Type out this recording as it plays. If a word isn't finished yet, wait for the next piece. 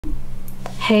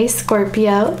Hey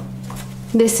Scorpio,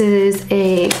 this is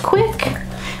a quick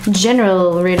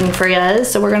general reading for you.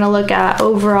 So we're going to look at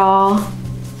overall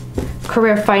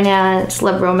career, finance,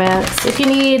 love, romance. If you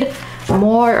need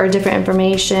more or different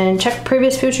information, check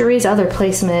previous future reads, other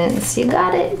placements. You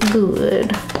got it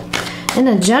good. In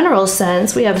a general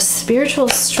sense, we have spiritual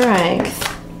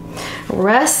strength,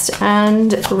 rest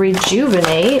and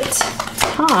rejuvenate.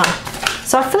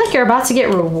 So I feel like you're about to get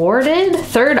rewarded.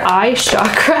 Third eye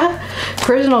chakra,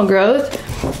 personal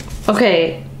growth.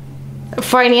 Okay,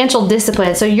 financial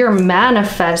discipline. So you're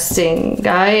manifesting,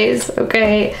 guys.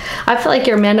 Okay, I feel like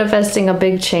you're manifesting a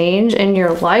big change in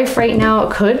your life right now.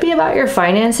 It could be about your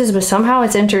finances, but somehow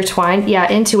it's intertwined.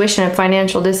 Yeah, intuition and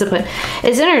financial discipline.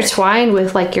 It's intertwined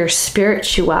with like your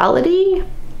spirituality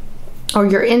or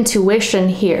your intuition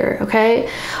here. Okay,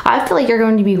 I feel like you're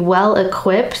going to be well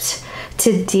equipped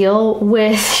to deal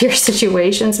with your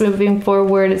situations moving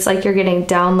forward. It's like you're getting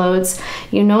downloads.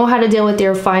 You know how to deal with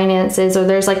your finances, or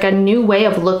there's like a new way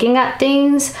of looking at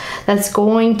things that's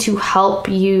going to help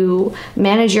you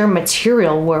manage your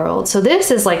material world. So this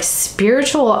is like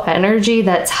spiritual energy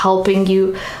that's helping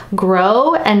you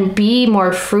grow and be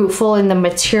more fruitful in the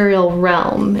material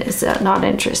realm. Is that not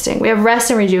interesting? We have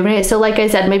rest and rejuvenate. So like I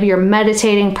said, maybe you're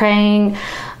meditating, praying,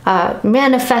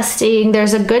 manifesting.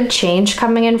 There's a good change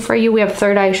coming in for you. We have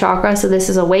third eye chakra, so this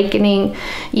is awakening.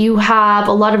 You have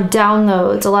a lot of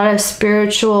downloads, a lot of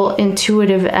spiritual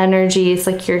intuitive energy. It's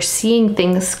like you're seeing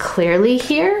things clearly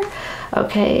here.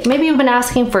 Okay, maybe you've been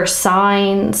asking for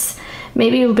signs.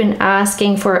 Maybe you've been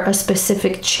asking for a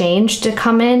specific change to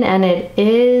come in, and it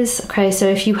is. Okay, so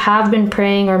if you have been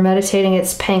praying or meditating,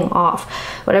 it's paying off.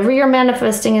 Whatever you're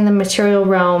manifesting in the material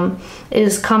realm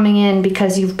is coming in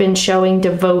because you've been showing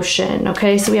devotion.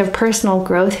 Okay, so we have personal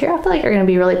growth here. I feel like you're going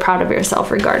to be really proud of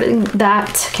yourself regarding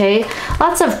that. Okay,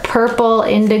 lots of purple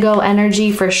indigo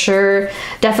energy for sure.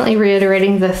 Definitely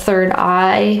reiterating the third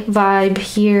eye vibe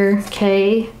here.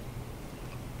 Okay,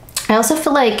 I also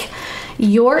feel like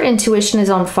your intuition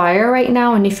is on fire right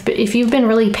now, and if you've been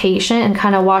really patient and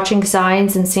kind of watching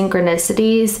signs and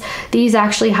synchronicities, these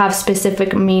actually have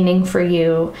specific meaning for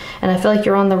you, and I feel like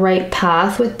you're on the right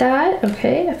path with that.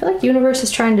 Okay, I feel like the universe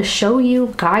is trying to show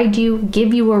you, guide you,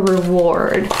 give you a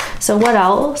reward. So what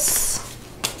else?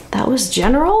 That was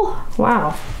general?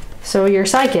 Wow. So you're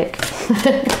psychic.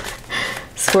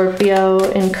 Scorpio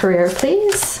in career,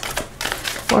 please.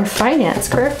 Or finance,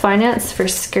 career, finance for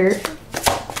skirt.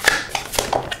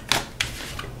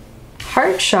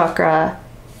 Heart chakra.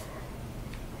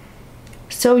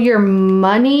 So your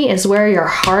money is where your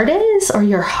heart is, or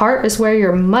your heart is where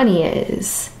your money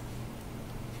is?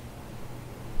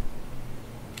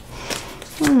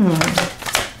 I'm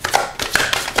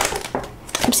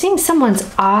seeing someone's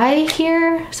eye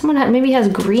here. Someone maybe has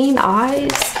green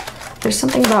eyes. There's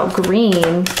something about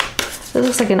green. It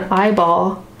looks like an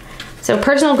eyeball. So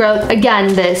personal growth,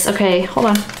 again, this, okay, hold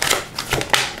on.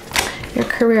 Your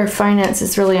career finance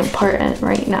is really important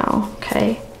right now,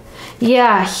 okay?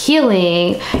 Yeah,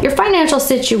 healing. Your financial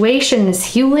situation is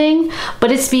healing, but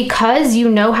it's because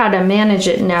you know how to manage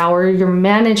it now, or you're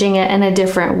managing it in a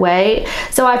different way.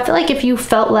 So I feel like if you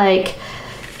felt like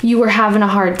you were having a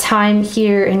hard time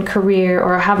here in career,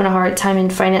 or having a hard time in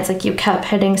finance, like you kept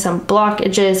hitting some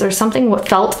blockages or something what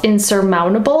felt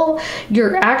insurmountable,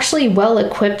 you're actually well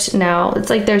equipped now.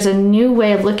 It's like there's a new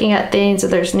way of looking at things, or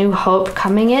there's new hope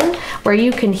coming in where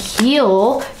you can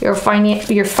heal your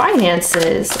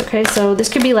finances. Okay, so this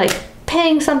could be like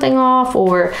paying something off,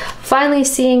 or finally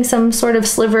seeing some sort of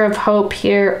sliver of hope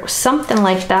here, something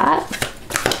like that.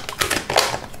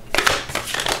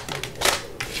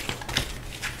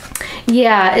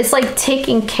 Yeah, it's like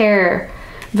taking care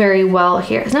very well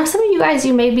here. Now, some of you guys,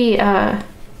 you may be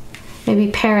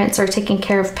maybe parents are taking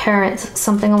care of parents,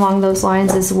 something along those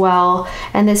lines as well.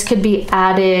 And this could be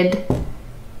added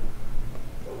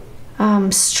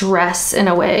stress in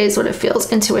a way is what it feels.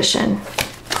 Intuition.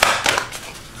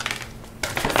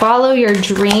 Follow your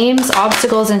dreams,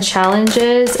 obstacles and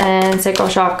challenges, and sacral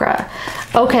chakra.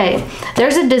 Okay,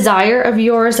 there's a desire of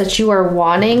yours that you are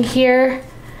wanting here.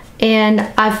 And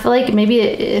I feel like maybe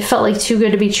it felt like too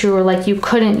good to be true, or like you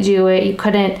couldn't do it, you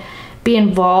couldn't be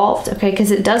involved, okay? Because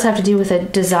it does have to do with a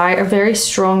desire, a very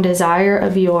strong desire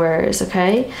of yours,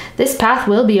 okay? This path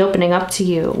will be opening up to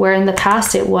you, where in the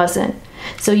past it wasn't.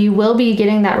 So you will be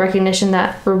getting that recognition,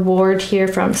 that reward here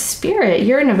from spirit.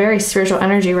 You're in a very spiritual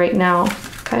energy right now,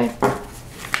 okay?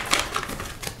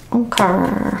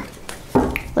 Okay.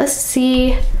 Let's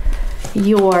see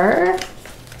your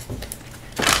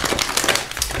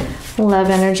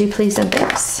love energy, please, and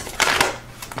thanks.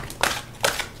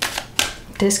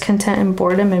 Discontent and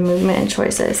boredom and movement and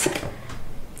choices.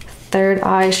 Third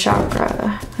eye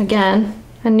chakra. Again,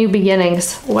 a new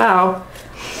beginnings. Wow.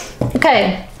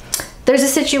 Okay. There's a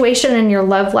situation in your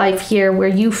love life here where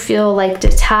you feel like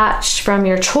detached from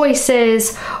your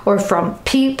choices or from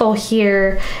people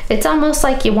here. It's almost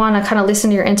like you want to kind of listen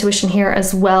to your intuition here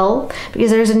as well, because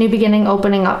there's a new beginning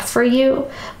opening up for you.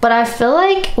 But I feel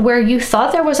like where you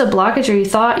thought there was a blockage, or you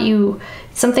thought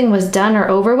something was done or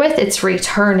over with, it's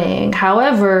returning.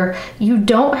 However, you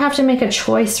don't have to make a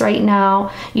choice right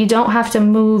now. You don't have to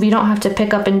move. You don't have to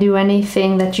pick up and do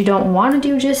anything that you don't want to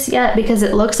do just yet, because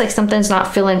it looks like something's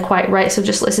not feeling quite right. So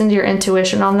just listen to your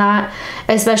intuition on that,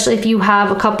 especially if you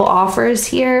have a couple offers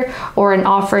here or an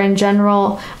offer in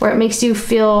general where it makes you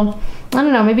feel, I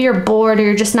don't know, maybe you're bored or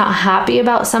you're just not happy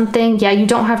about something. Yeah, you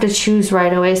don't have to choose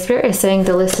right away. Spirit is saying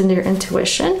to listen to your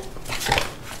intuition.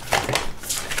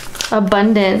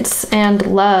 Abundance and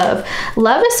love.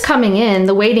 Love is coming in,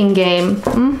 the waiting game.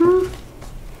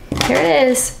 Here it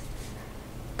is.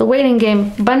 The waiting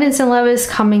game. Abundance and love is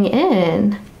coming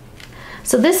in.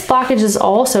 So this blockage is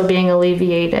also being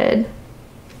alleviated.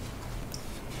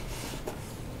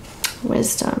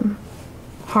 Wisdom.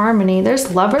 Harmony.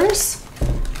 There's lovers.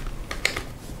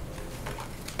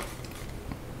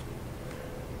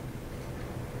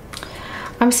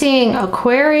 I'm seeing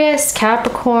Aquarius,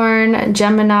 Capricorn,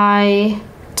 Gemini,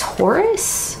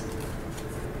 Taurus.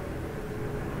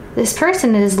 This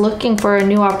person is looking for a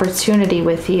new opportunity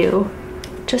with you.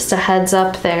 Just a heads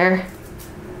up there.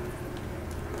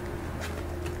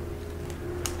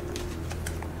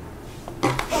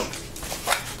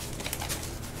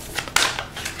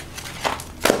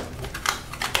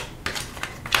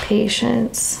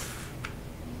 Patience.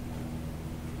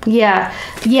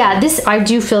 Yeah, this, I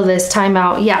do feel this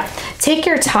timeout. Yeah, take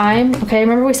your time. Okay,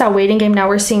 remember we saw waiting game, now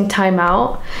we're seeing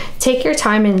timeout. Take your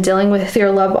time in dealing with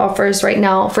your love offers right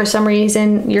now. For some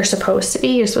reason, you're supposed to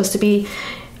be,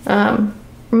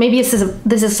 maybe this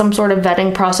is some sort of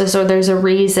vetting process, or there's a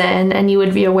reason and you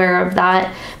would be aware of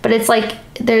that. But it's like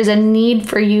there's a need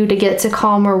for you to get to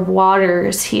calmer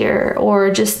waters here,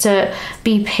 or just to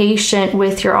be patient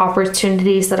with your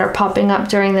opportunities that are popping up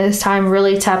during this time.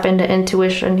 Really tap into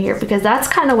intuition here, because that's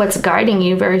kind of what's guiding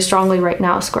you very strongly right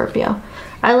now, Scorpio.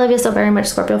 I love you so very much,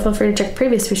 Scorpio. Feel free to check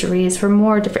previous future reads for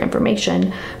more different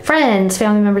information. Friends,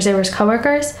 family members, neighbors,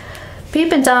 coworkers,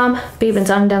 Beep and Dom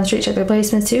down the street, check their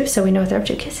placements too, so we know what they're up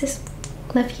to. Kisses.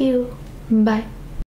 Love you. Bye.